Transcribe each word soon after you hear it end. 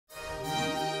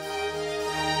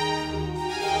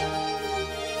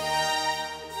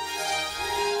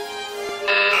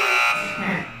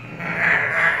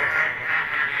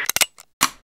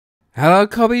Hello,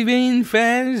 Coffee Bean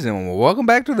fans, and welcome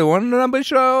back to the One Number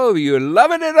Show. You're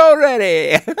loving it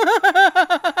already.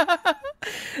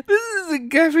 This is a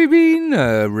Coffee Bean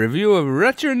review of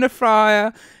Catcher in the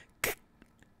Fire,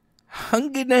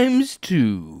 Hunger Games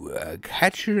 2,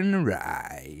 Catcher in the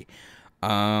Rye.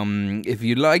 If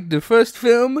you like the first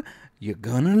film, you're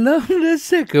gonna love the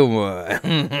second one.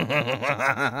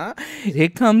 Here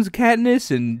comes Katniss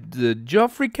and the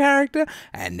Joffrey character,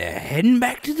 and they're heading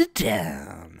back to the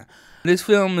town. This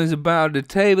film is about the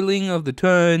tabling of the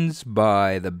turns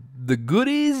by the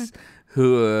goodies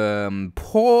who are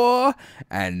poor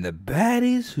and the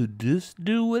baddies who just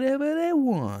do whatever they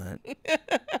want.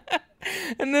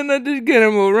 And then I did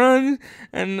CANONBALL RUN,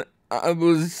 and I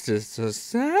was just so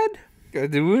sad. I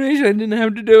wish I didn't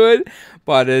have to do it,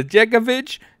 but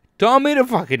KJepkovic told me to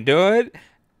fucking do it,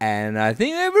 and I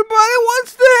think everybody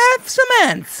wants to have some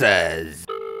answers.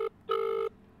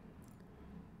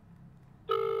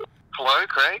 Hello,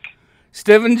 Craig?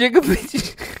 Stevo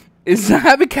KJepkovic is a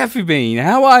happy Coffee Bean.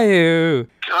 How are you?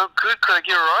 Oh, good, Craig.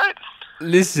 You alright?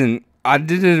 Listen, I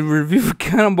did a review for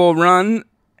CANONBALL RUN,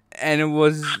 and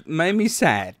it made me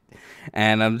sad.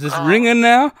 And I'm just ringing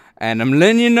now, and I'm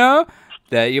letting you know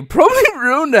that you probably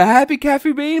ruined a happy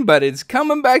Coffee Bean, but it's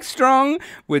coming back strong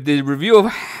with the review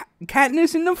of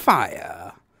Katniss in the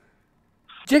Fire.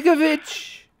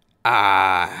 KJepkovic,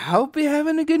 I hope you're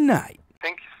having a good night.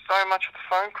 Thank you so much for the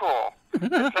phone call.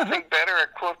 There's nothing better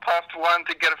at 1:15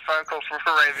 to get a phone call from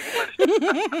a raving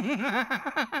listener.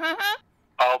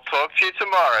 I'll talk to you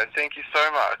tomorrow. Thank you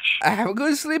so much. Have a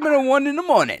good sleep at 1 in the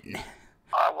morning.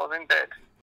 I was in bed.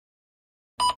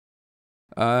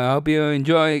 I hope you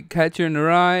enjoy Catcher in the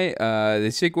Rye,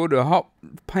 the sequel to Hot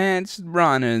Pants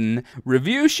Run and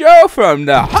review show from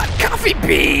the Hot Coffee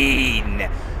Bean.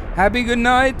 Happy good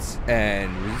night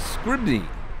and scribbly.